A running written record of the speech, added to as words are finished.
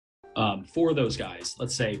for those guys,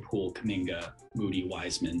 let's say Poole, Kuminga, Moody,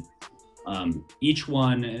 Wiseman, each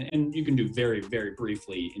one, and you can do very, very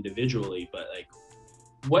briefly individually, but like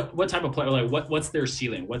what type of player, like what's their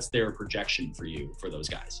ceiling? What's their projection for you for those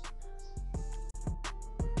guys?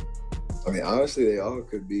 I mean, honestly, they all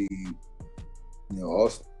could be,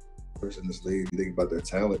 all-stars in this league. You think about their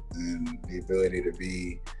talent and the ability to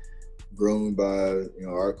be groomed by,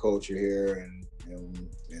 our culture here and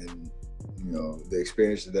the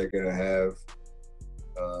experience that they're going to have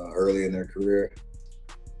early in their career.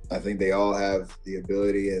 I think they all have the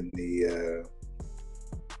ability and the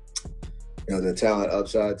talent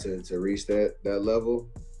upside to reach that level.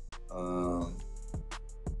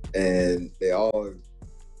 And they all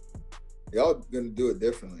going to do it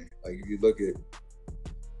differently. Like if you look at,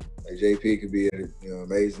 like JP could be an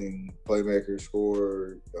amazing playmaker,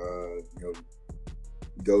 scorer,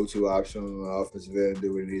 go-to option on the offensive end,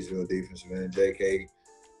 do what he needs to do on the defensive end. JK,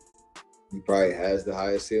 he probably has the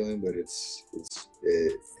highest ceiling, but his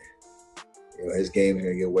game is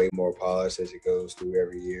going to get way more polished as it goes through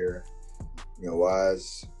every year.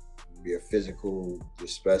 Wise be a physical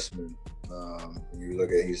specimen. You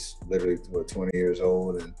look at, he's literally 20 years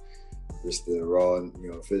old, and just the raw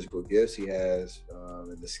physical gifts he has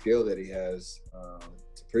and the skill that he has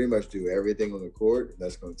to pretty much do everything on the court.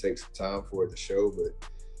 That's going to take some time for it to show, but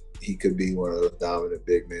he could be one of those dominant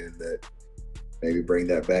big men that maybe bring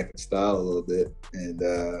that back in style a little bit. And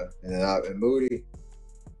Moody's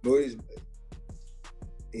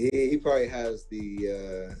he probably has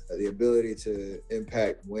the ability to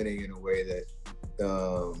impact winning in a way that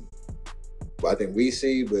I think we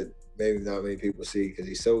see, but maybe not many people see, because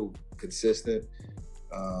he's so consistent.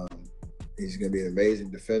 He's going to be an amazing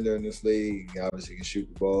defender in this league. He obviously can shoot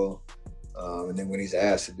the ball. And then when he's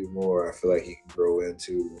asked to do more, I feel like he can grow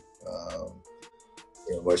into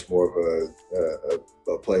much more of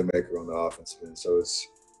a playmaker on the offensive end. So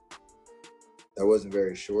that wasn't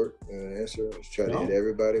very short answer. I was trying to hit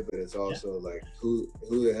everybody, but it's also like who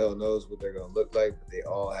the hell knows what they're going to look like, but they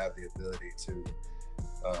all have the ability to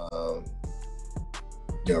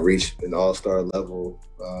reach an all-star level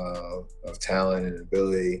of talent and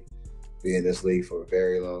ability, be in this league for a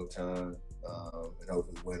very long time, and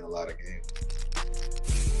hopefully win a lot of games.